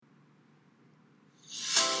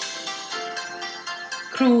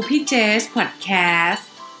รูพี่เจสพอดแคสต์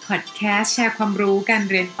แชร์ความรู้การ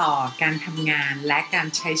เรียนต่อการทำงานและการ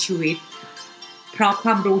ใช้ชีวิตเพราะคว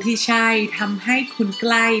ามรู้ที่ใช่ทำให้คุณใก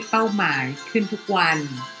ล้เป้าหมายขึ้นทุกวัน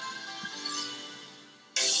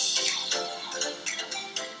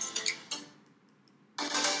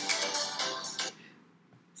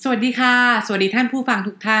สวัสดีค่ะสวัสดีท่านผู้ฟัง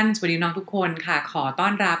ทุกท่านสวัสดีน้องทุกคนค่ะขอต้อ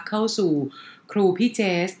นรับเข้าสู่ครูพี่เจ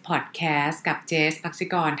สพอดแคสต์กับเจสภักษิ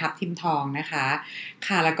กรทับทิมทองนะคะ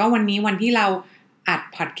ค่ะแล้วก็วันนี้วันที่เราอัด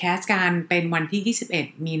พอดแคสต์กันเป็นวันที่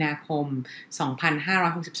21มีนาคม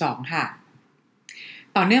2562ค่ะ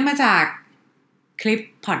ต่อเนื่องมาจากคลิป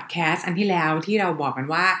พอดแคสต์อันที่แล้วที่เราบอกกัน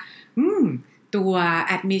ว่าตัว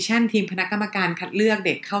admission ทีมคณะกรรมการคัดเลือกเ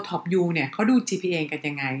ด็กเข้า Top U เนี่ยเขาดู GPA กัน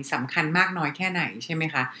ยังไงสำคัญมากน้อยแค่ไหนใช่ไหม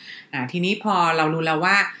คะทีนี้พอเรารู้แล้ว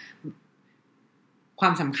ว่าค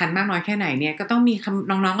วามสำคัญมากน้อยแค่ไหนเนี่ยก็ต้องมี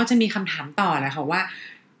น้องๆก็จะมีคำถามต่อแหละค่ะว่า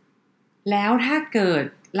แล้วถ้าเกิด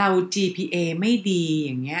เรา GPA ไม่ดีอ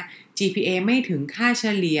ย่างเงี้ย GPA ไม่ถึงค่าเฉ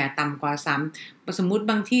ลี่ยต่ำกว่า3สมมุติ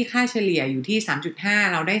บางที่ค่าเฉลี่ยอยู่ที่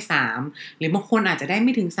 3.5 เราได้3หรือบางคนอาจจะได้ไ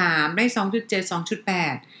ม่ถึง3ได้ 2.7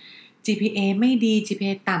 2.8 GPA ไม่ดี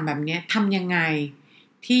GPA ต่ำแบบนี้ทำยังไง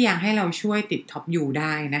ที่ยังให้เราช่วยติดท็อปยูไ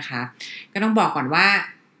ด้นะคะก็ต้องบอกก่อนว่า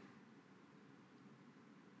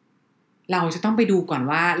เราจะต้องไปดูก่อน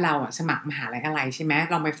ว่าเราสมัครมหาลัยอะไรใช่ไหม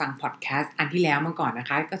ลองไปฟังพอดแคสต์อันที่แล้วมาก่อนนะ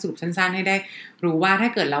คะก็สรุปสั้นๆให้ได้รู้ว่าถ้า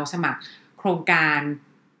เกิดเราสมัครโครงการ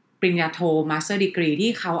ปริญญาโท Master Degree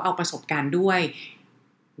ที่เขาเอาประสบการณ์ด้วย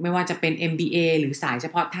ไม่ว่าจะเป็น MBA หรือสายเฉ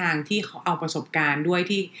พาะทางที่เขาเอาประสบการณ์ด้วย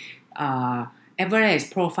ที่average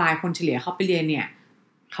profile คนเฉลี่ยเข้าไปเรียนเนี่ย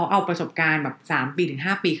เขาเอาประสบการณ์แบบ3ปีถึง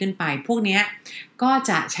5ปีขึ้นไปพวกเนี้ยก็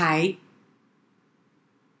จะใช้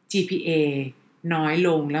GPA น้อยล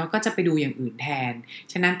งแล้วก็จะไปดูอย่างอื่นแทน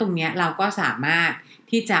ฉะนั้นตรงนี้เราก็สามารถ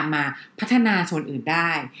ที่จะมาพัฒนาส่วนอื่นไ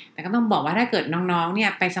ด้แต่ก็ต้องบอกว่าถ้าเกิดน้องๆเนี่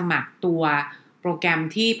ยไปสมัครตัวโปรแกรม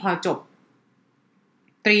ที่พอจบ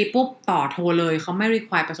ตรีปุ๊บต่อโทเลยเขาไม่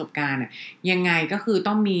require ประสบการณ์ยังไงก็คือ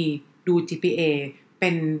ต้องมีดู GPA เป็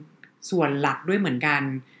นส่วนหลักด้วยเหมือนกัน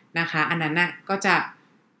นะคะอันนั้นก็จะ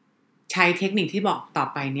ใช้เทคนิคที่บอกต่อ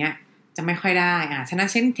ไปเนี้ยจะไม่ค่อยได้ฉะนั้น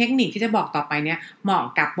เทคนิคที่จะบอกต่อไปเนี้ยเหมาะ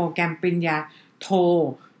กับโปรแกรมปริญญาโท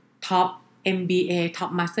Top MBA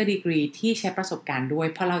Top Master Degree ที่ใช้ประสบการณ์ด้วย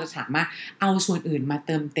เพราะเราจะสามารถเอาส่วนอื่นมาเ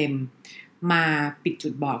ติมเต็มมาปิดจุ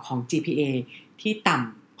ดบอดของ GPA ที่ต่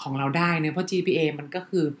ำของเราได้เนี่ยเพราะ GPA มันก็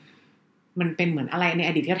คือมันเป็นเหมือนอะไรใน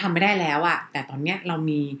อดีตที่เราทำไม่ได้แล้วแต่ตอนนี้เรา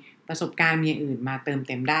มีประสบการณ์มีอย่างอื่นมาเติมเ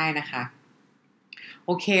ต็มได้นะคะโ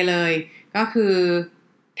อเคเลยก็คือ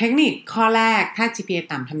เทคนิคข้อแรกถ้า GPA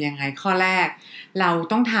ต่ำทำยังไงข้อแรกเรา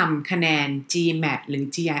ต้องทำคะแนน GMAT หรือ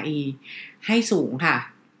GRE ให้สูงค่ะ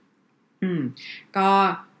ก็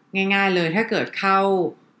ง่ายๆเลยถ้าเกิดเข้า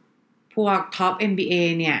พวก Top MBA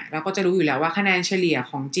เนี่ยเราก็จะรู้อยู่แล้วว่าคะแนนเฉลี่ย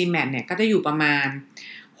ของ GMAT เนี่ยก็จะอยู่ประมาณ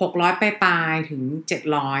600ปลายๆถึง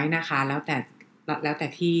700นะคะแล้วแต่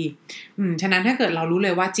ที่ฉะนั้นถ้าเกิดเรารู้เล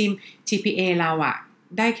ยว่า GPA เรา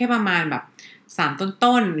ได้แค่ประมาณแบบ3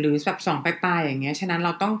ต้นๆหรือแบบ2ปลายๆอย่างเงี้ยฉะนั้นเร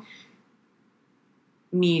าต้อง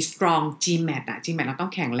มี strong GMAT GMAT เราต้อ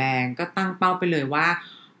งแข็งแรงก็ตั้งเป้าไปเลยว่า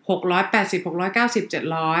680 690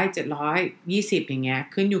 700 720อย่างเงี้ย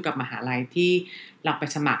ขึ้นอยู่กับมหาลัยที่เราไป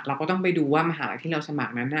สมัครเราก็ต้องไปดูว่ามหาลัยที่เราสมัค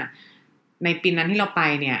รนั้นในปีนั้นที่เราไป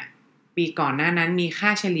เนี่ยปีก่อนหน้านั้นมีค่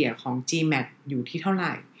าเฉลี่ยของ GMAT อยู่ที่เท่าไห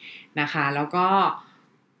ร่นะคะแล้วก็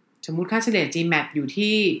สมมุติค่าเฉลี่ย GMAT อยู่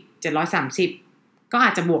ที่730ก็อ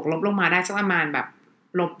าจจะบวกลบลงมาได้สักประมาณแบบ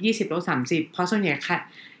ลบ20ลบ30เพราะส่วนใหญ่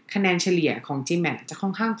คะแนนเฉลี่ยของ GMAT จะค่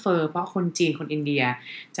อนข้างเฟอร์เพราะคนจีนคนอินเดีย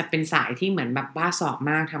จะเป็นสายที่เหมือนแบบบ้าสอบ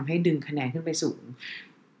มากทำให้ดึงคะแนนขึ้นไปสูง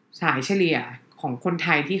สายเฉลี่ยของคนไท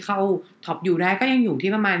ยที่เข้าท็อปยูได้ก็ยังอยู่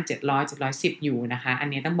ที่ประมาณ700 710อยู่นะคะอัน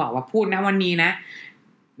นี้ต้องบอกว่าพูดนะวันนี้นะ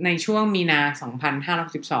ในช่วงมีนา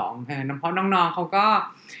2512เพราะน้องๆเขาก็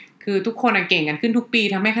คือทุกคนเก่งกันขึ้นทุกปี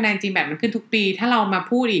ทำให้คะแนน GMAT มันขึ้นทุกปีถ้าเรามา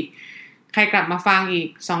พูดอีกใครกลับมาฟังอีก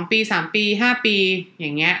2ปี3ปี5ปีอย่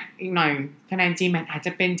างเงี้ยอีกหน่อยคะแนน GMAT อาจจ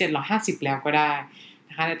ะเป็น750แล้วก็ได้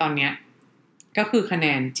นะคะในตอนเนี้ยก็คือคะแน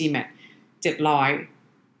น GMAT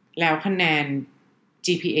 700แล้วคะแนน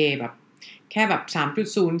GPA แบบแค่แบบ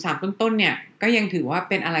 3.0 3ต้นๆเนี่ยก็ยังถือว่า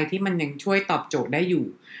เป็นอะไรที่มันยังช่วยตอบโจทย์ได้อยู่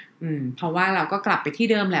เพราะว่าเราก็กลับไปที่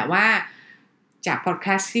เดิมแหละว่าจากพอดแค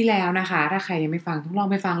สต์ที่แล้วนะคะถ้าใครยังไม่ฟังต้องลอง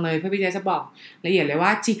ไปฟังเลยเพื่อพี่จะบอกละเอียดเลยว่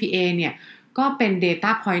า GPA เนี่ยก็เป็น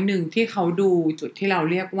data point หนึ่งที่เขาดูจุดที่เรา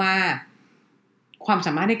เรียกว่าความส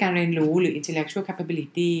ามารถในการเรียนรู้หรือ intellectual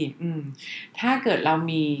capability ถ้าเกิดเรา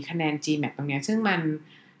มีคะแนน GMAT ตรงนี้ซึ่งมัน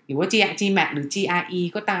หรือว่า GMAT หรือ GRE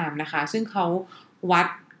ก็ตามนะคะซึ่งเขาวัด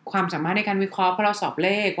ความสามารถในการวิเคราะห์เพราะเราสอบเล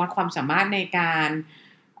ขวัดความสามารถในการ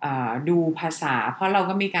ดูภาษาเพราะเรา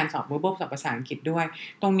ก็มีการสอบ verbal สอบภาษาอังกฤษด้วย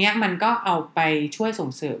ตรงเนี้ยมันก็เอาไปช่วยส่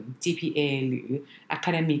งเสริม GPA หรือ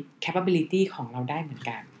academic capability ของเราได้เหมือน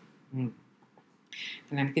กัน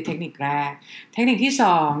นั่นคือเทคนิคแรกเทคนิคที่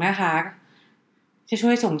2นะคะจะช่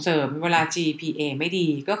วยส่งเสริมเวลา GPA ไม่ดี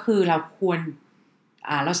ก็คือเร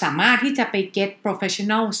าสามารถที่จะไป get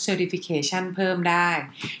professional certification เพิ่มได้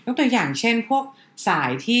ยกตัวอย่างเช่นพวกสา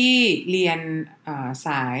ยที่เรียนส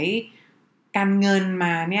ายการเงินม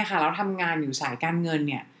าเนี่ยค่ะเราทำงานอยู่สายการเงิน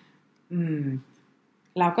เนี่ย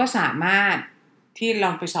เราก็สามารถที่ล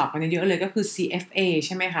องไปสอบกันเยอะเลยก็คือ CFA ใ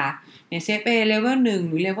ช่ไหมคะเนี่ย CFA level 1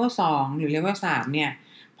หรือ level 2หรือ level 3เนี่ย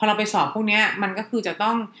พอเราไปสอบพวกนี้มันก็คือจะต้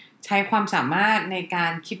องใช้ความสามารถในกา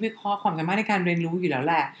รคิดวิเคราะห์ความสามารถในการเรียนรู้อยู่แล้วแ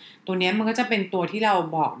หละตัวนี้มันก็จะเป็นตัวที่เรา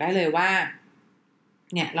บอกได้เลยว่า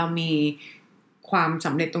เนี่ยเรามีความส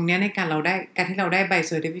ำเร็จตรงนี้ในการที่เราได้ใบ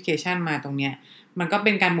certification มาตรงเนี้ยมันก็เ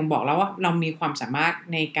ป็นการบ่งบอกแล้วว่าเรามีความสามารถ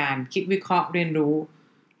ในการคิดวิเคราะห์เรียนรู้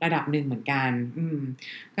ระดับหนึ่งเหมือนกัน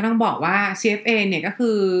ก็ต้องบอกว่า CFA เนี่ยก็คื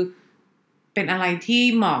อเป็นอะไรที่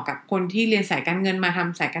เหมาะกับคนที่เรียนสายการเงินมาท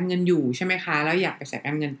ำสายการเงินอยู่ใช่ไหมคะแล้วอยากไปสายก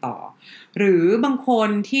ารเงินต่อหรือบางคน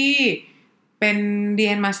ที่เป็นเรี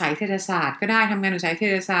ยนมาสายเศรษฐศาสตร์ก็ได้ทำงานอยู่สายเศร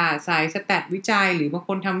ษฐศาสตร์สายสแตทวิจัยหรือบางค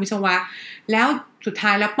นทำวิศวะแล้วสุดท้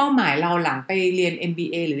ายแล้วเป้าหมายเราหลังไปเรียน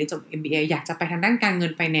MBA หรือเรียนจบ MBA อยากจะไปทางด้านการเงิ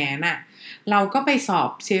นไฟแนนซ์เราก็ไปสอบ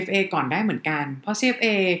CFA ก่อนได้เหมือนกันเพราะ CFA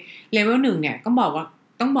level 1เนี่ยต้องบอก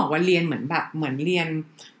ว่าเรียนเหมือนเรียน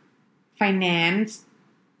finance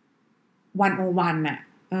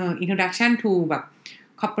 101introduction to แบบ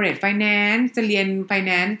corporate finance จะเรียน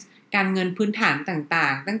finance การเงินพื้นฐานต่า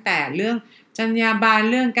งๆตั้งแต่เรื่องจรรยาบรรณ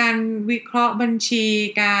เรื่องการวิเคราะห์บัญชี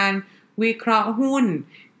การวิเคราะห์หุ้น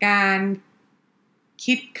การ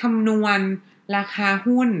คิดคำนวณราคา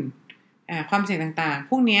หุ้นความเสี่ยงต่างๆ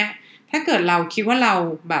พวกนี้ถ้าเกิดเราคิดว่าเรา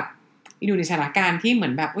แบบอยู่ในสถานการณ์ที่เหมื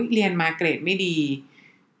อนแบบเรียนมาเกรดไม่ดี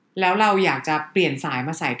แล้วเราอยากจะเปลี่ยนสายม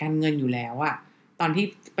าสายการเงินอยู่แล้วอะตอนที่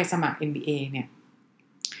ไปสมัคร MBA เนี่ย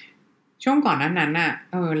ช่วงก่อนนั้น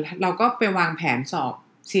เราก็ไปวางแผนสอบ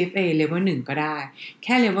CFA level 1ก็ได้แ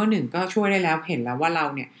ค่ level 1ก็ช่วยได้แล้วเห็นแล้วว่าเรา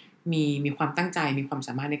เนี่ยมีความตั้งใจมีความส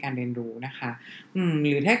ามารถในการเรียนรู้นะคะ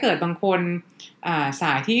หรือถ้าเกิดบางคนส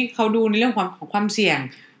ายที่เขาดูในเรื่องของความเสี่ยง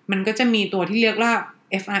มันก็จะมีตัวที่เรียกว่า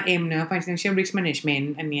FRM นะ Financial Risk Management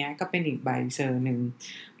อันนี้ก็เป็นอีกใบเซอร์หนึ่ง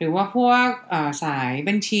หรือว่าพวกสาย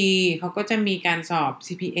บัญชีเขาก็จะมีการสอบ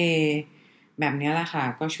CPA แบบนี้แหละค่ะ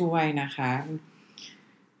ก็ช่วยนะคะ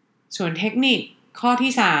ส่วนเทคนิคข้อ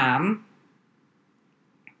ที่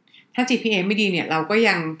3ถ้า GPA ไม่ดีเนี่ยเราก็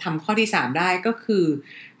ยังทำข้อที่3ได้ก็คือ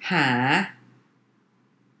หา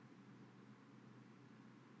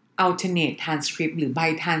alternate transcript หรือใบ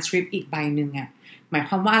transcript อีกใบหนึ่งหมายค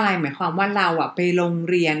วามว่าอะไรหมายความว่าเราไปลง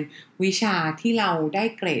เรียนวิชาที่เราได้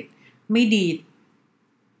เกรดไม่ดี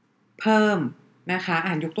เพิ่มนะคะ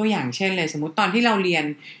ยกตัวอย่างเช่นเลยสมมุติตอนที่เราเรียน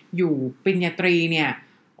อยู่ปริญญาตรีเนี่ย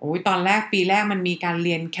ตอนแรกปีแรกมันมีการเ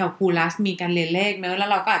รียนแคลคูลัสมีการเรียนเลขเนอะแล้ว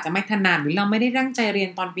เราก็อาจจะไม่ถนัดหรือเราไม่ได้ตั้งใจเรียน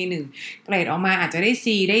ตอนปี1เกรดออกมาอาจจะได้ C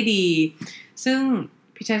ได้ดีซึ่ง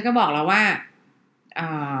พี่เชษก็บอกแล้วว่า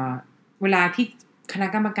เวลาที่คณะ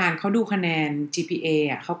กรรมการเขาดูคะแนน GPA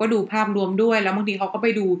เขาก็ดูภาพรวมด้วยแล้วบางทีเขาก็ไป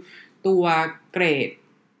ดูตัวเกรด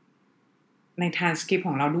ใน transcript ข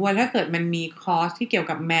องเราด้วยถ้าเกิดมันมีคอร์สที่เกี่ยว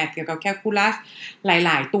กับแมทเกี่ยวกับแคลคูลัสห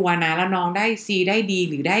ลายๆตัวนะแล้วน้องได้ C ได้ D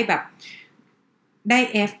หรือได้แบบได้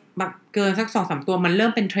F แบบเกินสัก 2-3 ตัวมันเริ่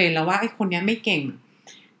มเป็นเทรนแล้วว่าไอ้คนนี้ไม่เก่ง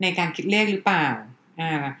ในการคิดเลขหรือเปล่า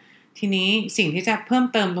ทีนี้สิ่งที่จะเพิ่ม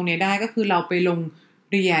เติมตรงนี้ได้ก็คือเราไปลง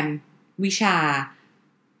เรียนวิชา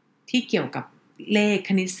ที่เกี่ยวกับเลข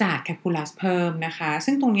คณิตศาสตร์แคลคูลัสเพิ่มนะคะ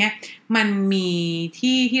ซึ่งตรงนี้มันมี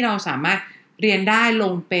ที่เราสามารถเรียนได้ล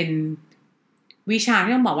งเป็นวิชา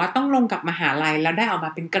ที่ต้องบอกว่าต้องลงกับมหาลัยแล้วได้ออกม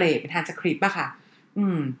าเป็นเกรดเป็นทรานสคริปต์ค่ะ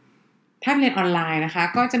ถ้าเรียนออนไลน์นะคะ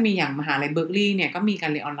ก็จะมีอย่างมหาลัยเบิร์กลีย์เนี่ยก็มีกา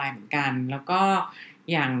รเรียนออนไลน์เหมือนกันแล้วก็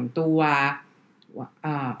อย่างตัว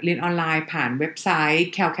เรียนออนไลน์ผ่านเว็บไซต์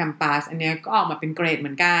Cal Campus อันนี้ก็ออกมาเป็นเกรดเห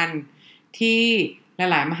มือนกันที่ห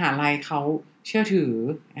ลายๆมหาลัยเขาเชื่อถือ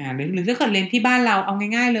หรือถ้าเกิดเรียนที่บ้านเราเอา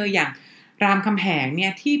ง่ายๆเลยอย่างรามคำแหงเนี่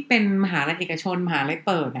ยที่เป็นมหาลัยเอกชนมหาลัยเ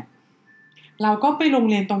ปิดเราก็ไปโรง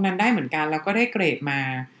เรียนตรงนั้นได้เหมือนกันแล้วก็ได้เกรดมา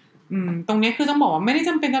ตรงนี้คือต้องบอกว่าไม่ได้จ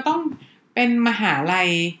ำเป็นจะต้องเป็นมหาลัย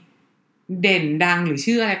เด่นดังหรือ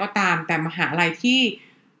ชื่ออะไรก็ตามแต่มหาลัยที่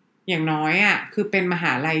อย่างน้อยคือเป็นมห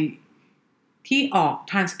าลัยที่ออก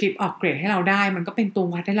transcript ออกเกรดให้เราได้มันก็เป็นตัว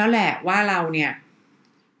วัดได้แล้วแหละว่าเราเนี่ย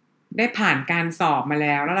ได้ผ่านการสอบมาแ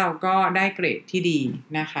ล้วเราก็ได้เกรดที่ดี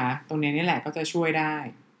นะคะตรงนี้นี่แหละก็จะช่วยได้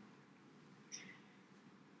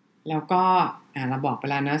แล้วก็เราบอกไป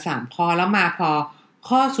แล้วนะ3ข้อแล้วมาพอ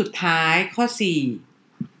ข้อสุดท้ายข้อ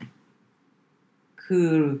4คื คื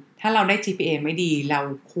อถ้าเราได้ GPA ไม่ดีเรา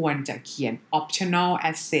ควรจะเขียน optional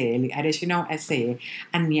essay หรือ additional essay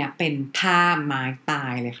อันเนี้ยเป็นท่าไม้ตา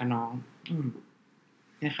ยเลยค่ะน้อง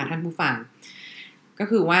นะคะท่านผู้ฟังก็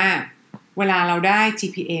คือว่าเวลาเราได้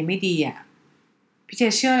GPA ไม่ดีอ่ะพี่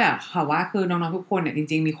เชื่อค่ะว่าคือน้องๆทุกคนเนี่ยจ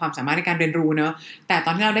ริงๆมีความสามารถในการเรียนรู้เนอะแต่ต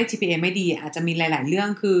อนที่เราได้ GPA ไม่ดีอาจจะมีหลายๆเรื่อง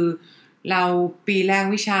คือเราปีแรก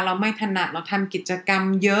วิชาเราไม่ถนัดเราทำกิจกรรม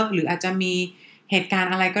เยอะหรืออาจจะมีเหตุการ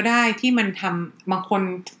ณ์อะไรก็ได้ที่มันทำบางคน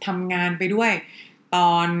ทำงานไปด้วยต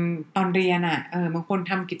อนเรียนอ่ะบางคน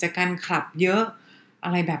ทำกิจการคลับเยอะอ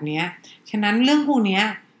ะไรแบบนี้ฉะนั้นเรื่องพวกนี้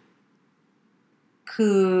คื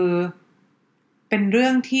อเป็นเรื่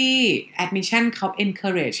องที่ admission เขา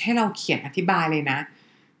encourage ให้เราเขียนอธิบายเลยนะ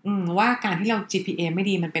ว่าการที่เรา GPA ไม่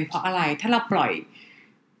ดีมันเป็นเพราะอะไรถ้าเราปล่อย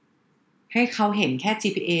ให้เขาเห็นแค่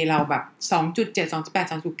GPA เราแบบ 2.7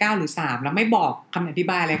 2.8 2.9 หรือ 3แล้วไม่บอกคำอธิ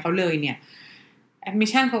บายอะไรเขาเลยเนี่ย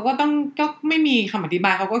admission เขาก็ไม่มีคำอธิบ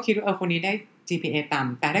ายเขาก็คิดว่าคนนี้ได้ GPA ต่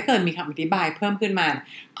ำแต่ถ้าเกิดมีคำอธิบายเพิ่มขึ้นมา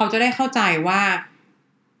เขาจะได้เข้าใจว่า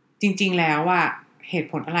จริงๆแล้วเหตุ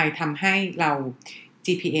ผลอะไรทำให้เรา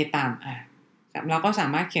GPA ต่ำเราก็สา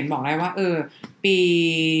มารถเขียนบอกได้ว่าปี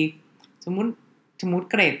สมมุติ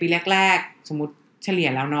เกรดปีแรกๆสมมุติเฉลี่ย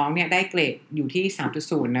แล้วน้องเนี่ยได้เกรดอยู่ที่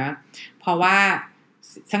 3.0 นะเพราะว่า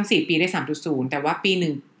ทั้ง4ปีได้ 3.0 แต่ว่าปี1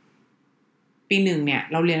เนี่ย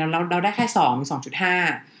เราเรียนเราได้แค่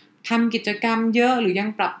2.5 ทำกิจกรรมเยอะหรือยัง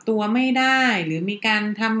ปรับตัวไม่ได้หรือมีการ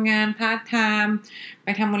ทำงานพาร์ทไทม์ไป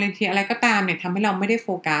ทำวอลันเทียอะไรก็ตามเนี่ยทำให้เราไม่ได้โฟ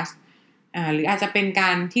กัสหรืออาจจะเป็นก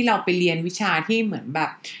ารที่เราไปเรียนวิชาที่เหมือนแบบ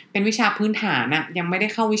เป็นวิชาพื้นฐานยังไม่ได้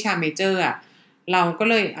เข้าวิชาเมเจอร์เราก็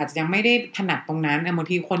เลยอาจจะยังไม่ได้ถนัดตรงนั้นบาง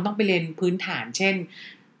ทีคนต้องไปเรียนพื้นฐานเช่น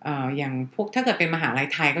อย่างพวกถ้าเกิดเป็นมหาลัย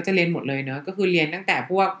ไทยก็จะเรียนหมดเลยเนอะก็คือเรียนตั้งแต่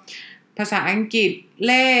พวกภาษาอังกฤษ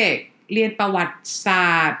เลขเรียนประวัติศ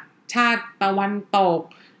าสตร์ชาติตะวันตก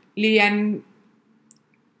เรียน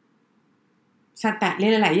สแตทเรีย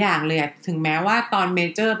นหลายๆอย่างเลยถึงแม้ว่าตอนเม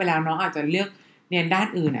เจอร์ไปแล้วน้องอาจจะเลือกเรียนด้าน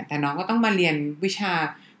อื่นแต่น้องก็ต้องมาเรียนวิชา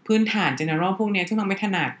พื้นฐาน general พวกนี้ที่น้องไม่ถ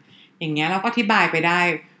นัดอย่างเงี้ยเราก็อธิบายไปได้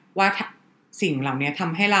ว่าสิ่งเหล่านี้ท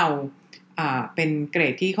ำให้เราเป็นเกร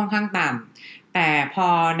ดที่ค่อนข้างต่ำแต่พอ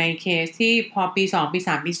ในเคสที่พอปี2ปี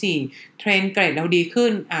3ปี4เทรนเกรดเราดีขึ้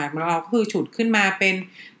นเราก็คือฉุดขึ้นมาเป็น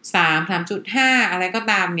3.5 อะไรก็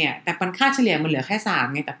ตามเนี่ยแต่ปันค่าเฉลี่ยมันเหลือแค่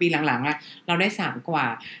3ไงแต่ปีหลังๆเราได้3กว่า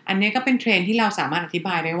อันนี้ก็เป็นเทรนที่เราสามารถอธิบ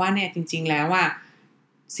ายได้ว่าเนี่ยจริงๆแล้ว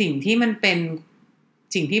สิ่งที่มันเป็น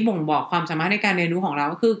สิ่งที่บ่งบอกความสามารถในการเรียนรู้ของเรา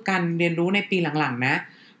ก็คือการเรียนรู้ในปีหลังๆนะ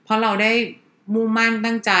เพราะเราได้มุ่งมั่น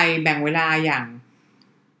ตั้งใจแบ่งเวลาอย่าง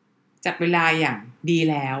จัดเวลาอย่างดี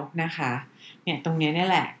แล้วนะคะเนี่ยตรงนี้นี่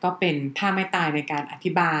แหละก็เป็นท่าไม่ตายในการอ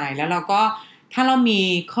ธิบายแล้วเราก็ถ้าเรามี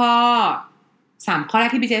ข้อ3ข้อแร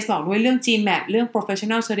กที่พี่เจสบอกด้วยเรื่อง GMAT เรื่อง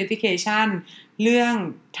Professional Certification เรื่อง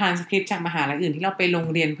Transcript จากมหาลัยอื่นที่เราไปลง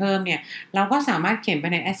เรียนเพิ่มเนี่ยเราก็สามารถเขียนไป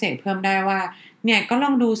ใน Essay เพิ่มได้ว่าเนี่ยก็ล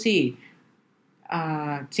องดูสิ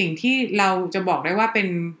สิ่งที่เราจะบอกได้ว่าเป็น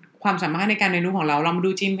ความสามารถในการเรียนรู้ของเราเรามา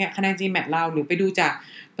ดูคะแนน GMAT เราหรือไปดูจาก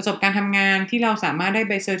ประสบการณ์ทำงานที่เราสามารถได้ใ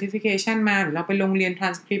บ Certification มาหรือเราไปลงเรียน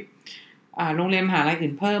Transcript โรงเรียนมหาลัย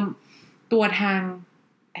อื่นเพิ่มตัวทาง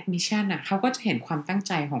admission เขาก็จะเห็นความตั้งใ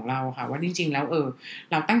จของเราค่ะว่าจริงๆแล้ว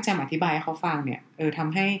เราตั้งใจอธิบายให้เขาฟังเนี่ยท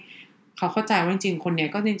ำให้เขาเข้าใจว่าจริงๆคนเนี้ย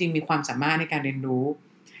ก็จริงๆมีความสามารถในการเรียนรู้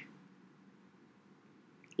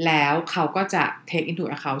แล้วเขาก็จะ take into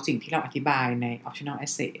account สิ่งที่เราอธิบายใน optional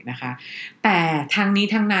essay นะคะแต่ทางนี้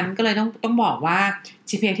ทางนั้นก็เลยต้องบอกว่า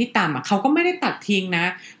GPA ที่ต่ำเขาก็ไม่ได้ตัดทิ้งนะ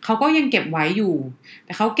เขาก็ยังเก็บไว้อยู่แ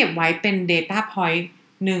ต่เขาเก็บไว้เป็น data point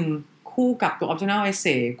 1คู่กับตัว optional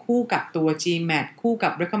essay คู่กับตัว GMAT คู่กั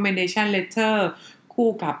บ recommendation letter คู่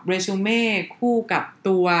กับ resume คู่กับ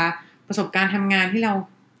ตัวประสบการณ์ทำงานที่เรา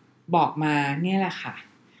บอกมาเนี่ยแหละค่ะ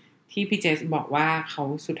ที่พี่เจสบอกว่าเขา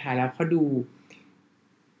สุดท้ายแล้วเขาดู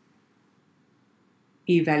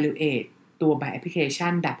evaluate ตัว by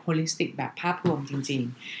application แบบ holistic แบบภาพรวมจริง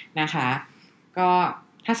ๆนะคะก็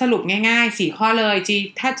ถ้าสรุปง่ายๆ4ข้อเลย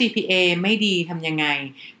ถ้า GPA ไม่ดีทำยังไง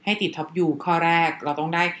ให้ติด Top U ข้อแรกเราต้อ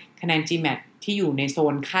งได้คะแนน GMAT ที่อยู่ในโซ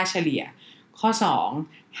นค่าเฉลี่ยข้อ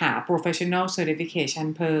2หา professional certification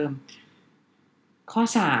เพิ่มข้อ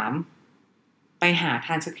3ไปหา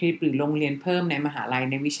transcript หรือลงเรียนเพิ่มในมหาลัย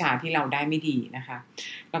ในวิชาที่เราได้ไม่ดีนะคะ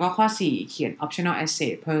แล้วก็ข้อ4เขียน optional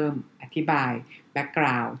essay เพิ่มอธิบาย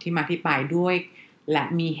background ที่มาที่ไปด้วยและ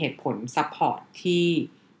มีเหตุผล support ที่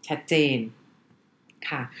ชัดเจน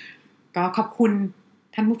ค่ะก็ขอบคุณ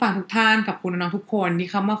ท่านผู้ฟังทุกท่านขอบคุณน้องๆทุกคนที่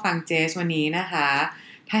เข้ามาฟังเจสวันนี้นะคะ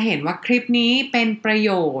ถ้าเห็นว่าคลิปนี้เป็นประโ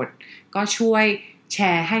ยชน์ก็ช่วยแช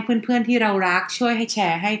ร์ให้เพื่อนๆที่เรารักช่วยให้แช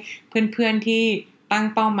ร์ให้เพื่อนๆที่ตั้ง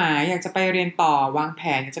เป้าหมายอยากจะไปเรียนต่อวางแผ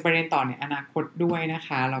นอยากจะไปเรียนต่อในอนาคตด้วยนะค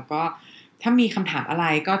ะแล้วก็ ถ้ามีคำถามอะไร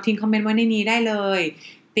ก็ทิ้งคอมเมนต์ไว้ในนี้ได้เลย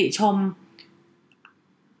ติชม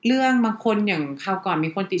เรื่องบางคนอย่างคราวก่อนมี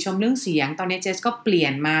คนติชมเรื่องเสียงตอนนี้เจสก็เปลี่ย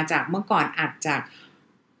นมาจากเมื่อก่อนอัดจาก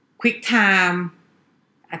QuickTime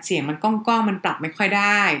อัดเสียงมันก้องๆมันปรับไม่ค่อยไ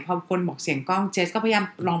ด้พอคนบอกเสียงก้องเจสก็พยายาม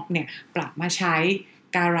ลองเนี่ยปรับมาใช้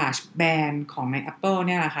GarageBand ของใน Apple เ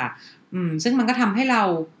นี่ยแหละค่ะซึ่งมันก็ทำให้เรา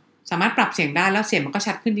สามารถปรับเสียงได้แล้วเสียงมันก็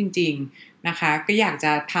ชัดขึ้นจริงๆนะคะก็อยากจ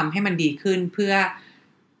ะทำให้มันดีขึ้นเพื่อ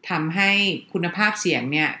ทำให้คุณภาพเสียง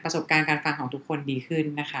เนี่ยประสบการณ์การฟังของทุกคนดีขึ้น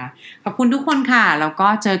นะคะขอบคุณทุกคนค่ะแล้วก็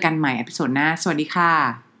เจอกันใหม่เอพิโซดหน้าสวัสดีค่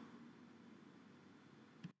ะ